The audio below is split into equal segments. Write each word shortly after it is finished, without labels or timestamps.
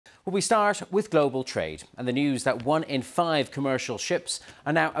Well, we start with global trade and the news that 1 in 5 commercial ships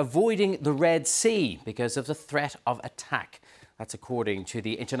are now avoiding the Red Sea because of the threat of attack. That's according to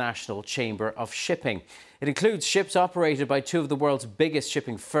the International Chamber of Shipping. It includes ships operated by two of the world's biggest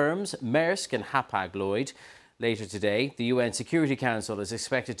shipping firms, Maersk and Hapag-Lloyd. Later today, the UN Security Council is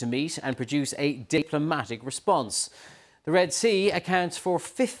expected to meet and produce a diplomatic response. The Red Sea accounts for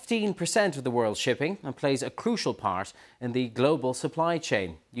 15% of the world's shipping and plays a crucial part in the global supply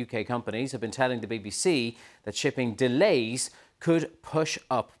chain. UK companies have been telling the BBC that shipping delays could push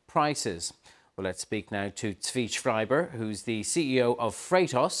up prices. Well, let's speak now to Tzvi Schreiber, who's the CEO of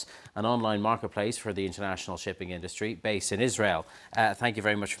Freightos, an online marketplace for the international shipping industry based in Israel. Thank you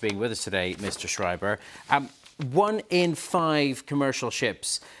very much for being with us today, Mr. Schreiber. 1 in 5 commercial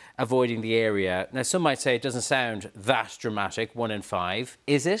ships avoiding the area. Now, some might say it doesn't sound that dramatic, 1 in 5.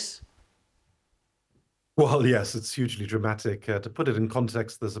 Is it? Well, yes, it's hugely dramatic. To put it in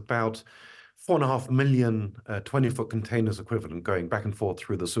context, there's about 4.5 million 20-foot containers equivalent going back and forth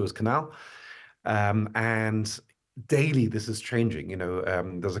through the Suez Canal. And daily, this is changing.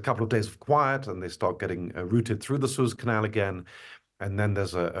 There's a couple of days of quiet and they start getting routed through the Suez Canal again. And then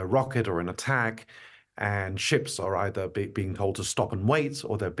there's a rocket or an attack. And ships are either being told to stop and wait,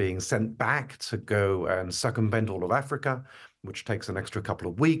 or they're being sent back to go and circumvent all of Africa, which takes an extra couple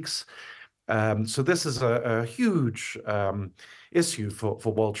of weeks. So this is a huge issue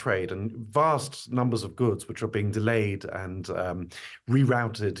for world trade, and vast numbers of goods which are being delayed and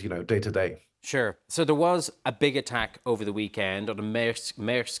rerouted, day to day. Sure. So there was a big attack over the weekend on a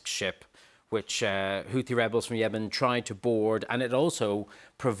Maersk ship, which Houthi rebels from Yemen tried to board, and it also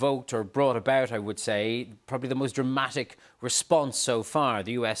provoked or brought about, I would say, probably the most dramatic response so far.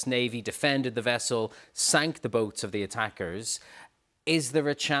 The US Navy defended the vessel, sank the boats of the attackers. Is there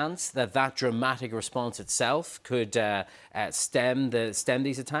a chance that that dramatic response itself could stem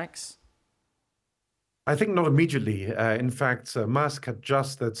these attacks? I think not immediately. In fact, Maersk had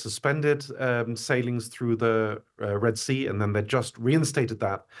just suspended sailings through the Red Sea, and then they just reinstated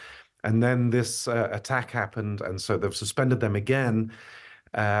that. And then this attack happened, and so they've suspended them again.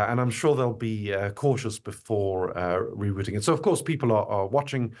 And I'm sure they'll be cautious before rerouting it. So, of course, people are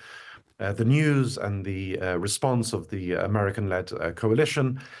watching the news and the response of the American-led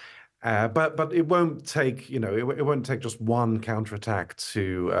coalition. But it won't take, it won't take just one counterattack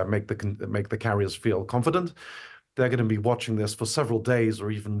to make the carriers feel confident. They're going to be watching this for several days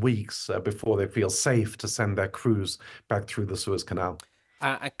or even weeks before they feel safe to send their crews back through the Suez Canal.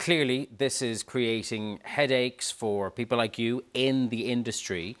 Clearly, this is creating headaches for people like you in the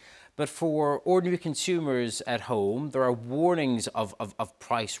industry. But for ordinary consumers at home, there are warnings of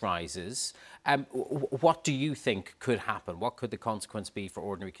price rises. What do you think could happen? What could the consequence be for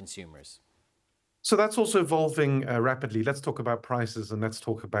ordinary consumers? So that's also evolving rapidly. Let's talk about prices and let's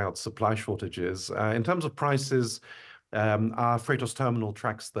talk about supply shortages. In terms of prices, our Freightos terminal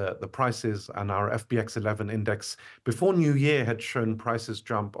tracks the prices, and our FBX 11 index before New Year had shown prices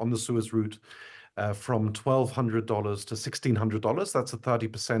jump on the Suez route from $1,200 to $1,600. That's a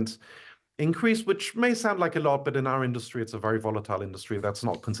 30% increase, which may sound like a lot, but in our industry, it's a very volatile industry. That's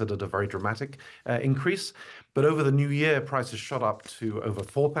not considered a very dramatic increase. But over the new year, prices shot up to over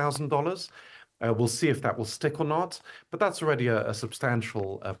 $4,000. We'll see if that will stick or not, but that's already a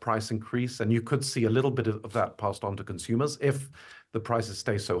substantial price increase, and you could see a little bit of that passed on to consumers if the prices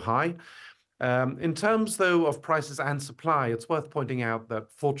stay so high. In terms, though, of prices and supply, it's worth pointing out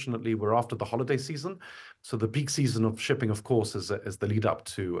that fortunately we're after the holiday season. So the peak season of shipping, of course, is the lead up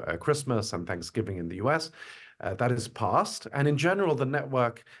to Christmas and Thanksgiving in the US. That is past, and in general, the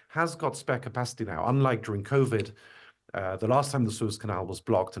network has got spare capacity now, unlike during COVID. The last time the Suez Canal was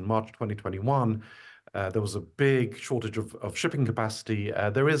blocked in March 2021, there was a big shortage of shipping capacity.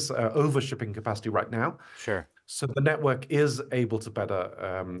 There is over shipping capacity right now. Sure. So the network is able to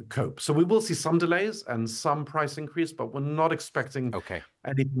better cope. So we will see some delays and some price increase, but we're not expecting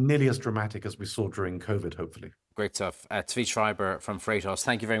anything nearly as dramatic as we saw during COVID, hopefully. Great stuff. Tzvi Schreiber from Freightos,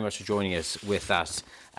 thank you very much for joining us with that